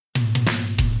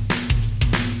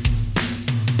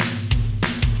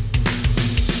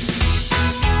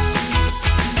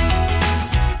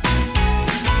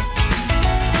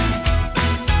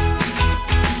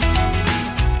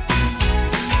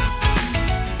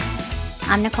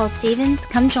I'm Nicole Stevens.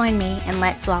 Come join me and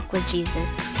let's walk with Jesus.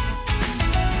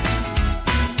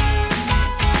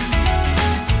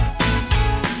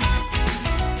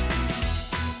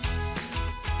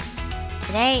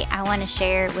 Today, I want to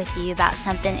share with you about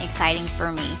something exciting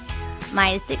for me.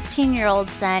 My 16-year-old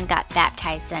son got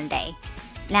baptized Sunday.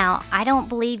 Now, I don't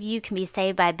believe you can be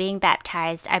saved by being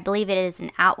baptized. I believe it is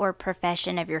an outward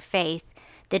profession of your faith.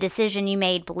 The decision you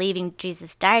made believing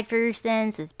Jesus died for your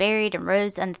sins, was buried, and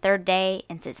rose on the third day,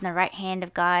 and sits in the right hand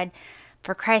of God,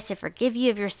 for Christ to forgive you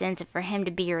of your sins and for him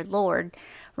to be your Lord.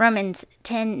 Romans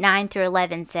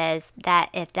 10:9-11 says that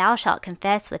if thou shalt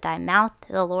confess with thy mouth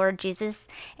the Lord Jesus,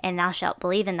 and thou shalt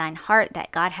believe in thine heart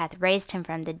that God hath raised him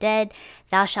from the dead,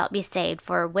 thou shalt be saved.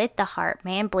 For with the heart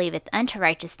man believeth unto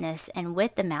righteousness, and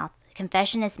with the mouth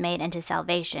confession is made unto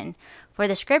salvation. For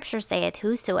the scripture saith,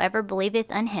 whosoever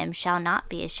believeth on him shall not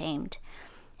be ashamed.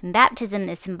 And baptism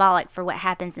is symbolic for what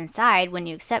happens inside when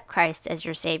you accept Christ as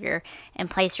your Savior and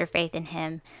place your faith in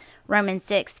him. Romans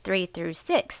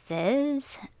 6:3-6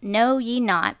 says, Know ye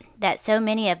not that so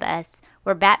many of us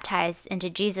were baptized into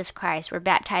Jesus Christ, were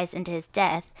baptized into his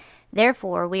death?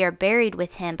 Therefore we are buried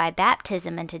with him by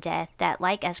baptism into death, that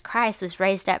like as Christ was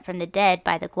raised up from the dead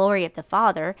by the glory of the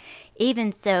Father,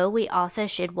 even so we also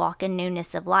should walk in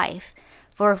newness of life.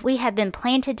 For if we have been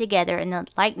planted together in the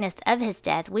likeness of his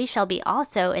death, we shall be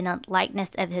also in the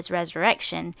likeness of his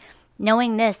resurrection,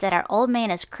 knowing this, that our old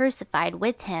man is crucified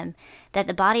with him, that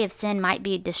the body of sin might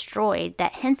be destroyed,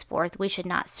 that henceforth we should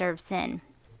not serve sin.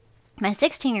 My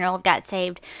 16-year-old got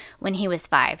saved when he was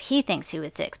 5. He thinks he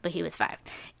was 6, but he was 5.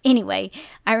 Anyway,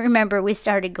 I remember we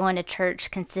started going to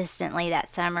church consistently that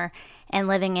summer and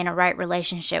living in a right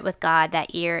relationship with God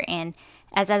that year. And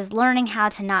as I was learning how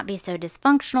to not be so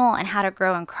dysfunctional and how to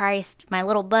grow in Christ, my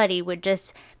little buddy would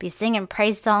just be singing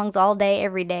praise songs all day,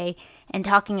 every day, and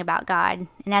talking about God.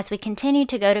 And as we continued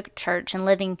to go to church and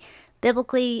living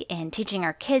biblically and teaching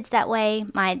our kids that way,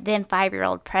 my then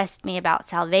 5-year-old pressed me about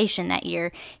salvation that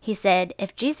year. He said,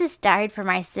 if Jesus died for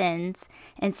my sins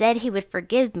and said he would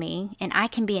forgive me and I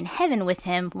can be in heaven with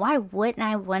him, why wouldn't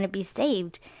I want to be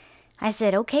saved? I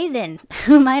said, okay then,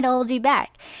 who might hold you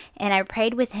back? And I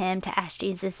prayed with him to ask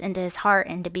Jesus into his heart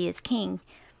and to be his king.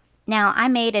 Now, I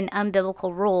made an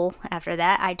unbiblical rule after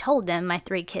that. I told them, my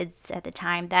 3 kids at the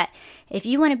time, that if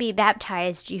you want to be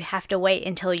baptized, you have to wait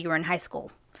until you were in high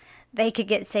school. They could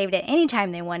get saved at any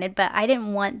time they wanted, but I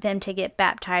didn't want them to get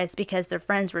baptized because their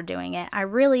friends were doing it. I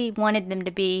really wanted them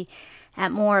to be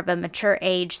at more of a mature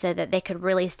age so that they could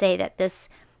really say that this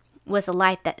was a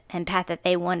life and path that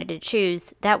they wanted to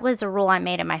choose. That was a rule I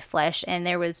made in my flesh, and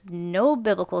there was no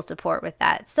biblical support with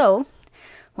that. So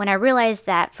when I realized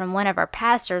that from one of our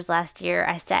pastors last year,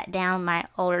 I sat down my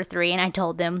older 3 and I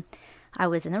told them I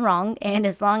was in the wrong, and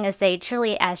as long as they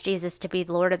truly asked Jesus to be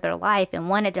the Lord of their life and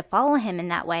wanted to follow him in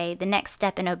that way, the next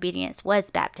step in obedience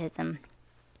was baptism.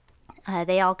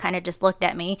 They all kind of just looked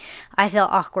at me. I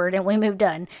felt awkward, and we moved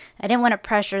on. I didn't want to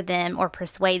pressure them or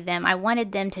persuade them. I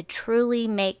wanted them to truly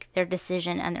make their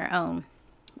decision on their own.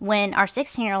 When our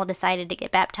 16-year-old decided to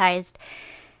get baptized,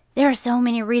 there are so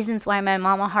many reasons why my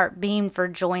mama heart beamed for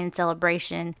joy and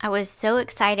celebration. I was so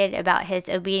excited about his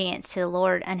obedience to the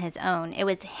Lord on his own. It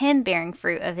was him bearing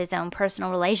fruit of his own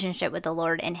personal relationship with the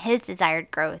Lord and his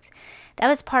desired growth. That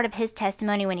was part of his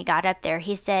testimony when he got up there.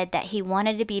 He said that he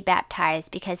wanted to be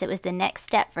baptized because it was the next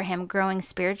step for him growing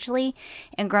spiritually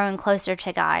and growing closer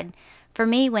to God. For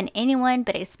me, when anyone,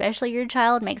 but especially your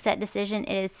child, makes that decision,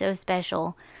 it is so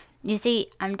special. You see,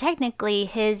 I'm technically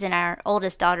his and our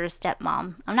oldest daughter's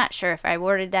stepmom. I'm not sure if I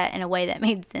worded that in a way that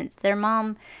made sense. Their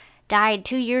mom died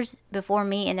 2 years before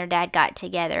me and their dad got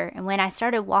together. And when I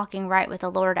started walking right with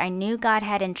the Lord, I knew God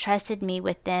had entrusted me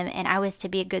with them and I was to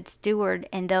be a good steward.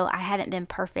 And though I haven't been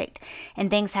perfect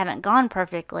and things haven't gone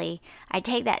perfectly, I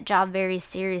take that job very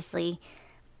seriously.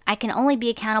 I can only be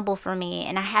accountable for me,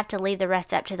 and I have to leave the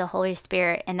rest up to the Holy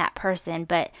Spirit and that person.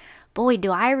 But boy,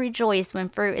 do I rejoice when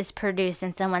fruit is produced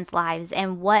in someone's lives,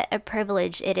 and what a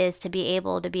privilege it is to be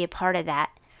able to be a part of that.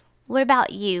 What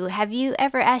about you? Have you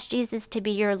ever asked Jesus to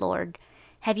be your Lord?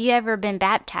 Have you ever been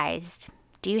baptized?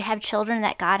 Do you have children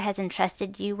that God has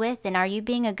entrusted you with, and are you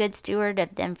being a good steward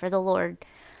of them for the Lord?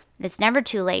 It's never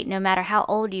too late, no matter how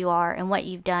old you are and what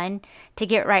you've done, to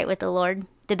get right with the Lord.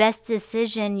 The best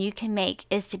decision you can make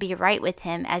is to be right with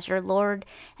him as your Lord,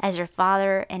 as your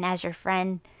Father, and as your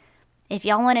friend. If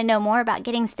y'all want to know more about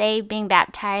getting saved, being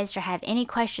baptized, or have any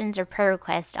questions or prayer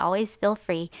requests, always feel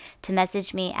free to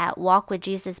message me at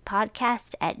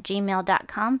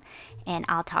walkwithjesuspodcast@gmail.com, and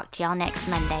I'll talk to y'all next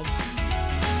Monday.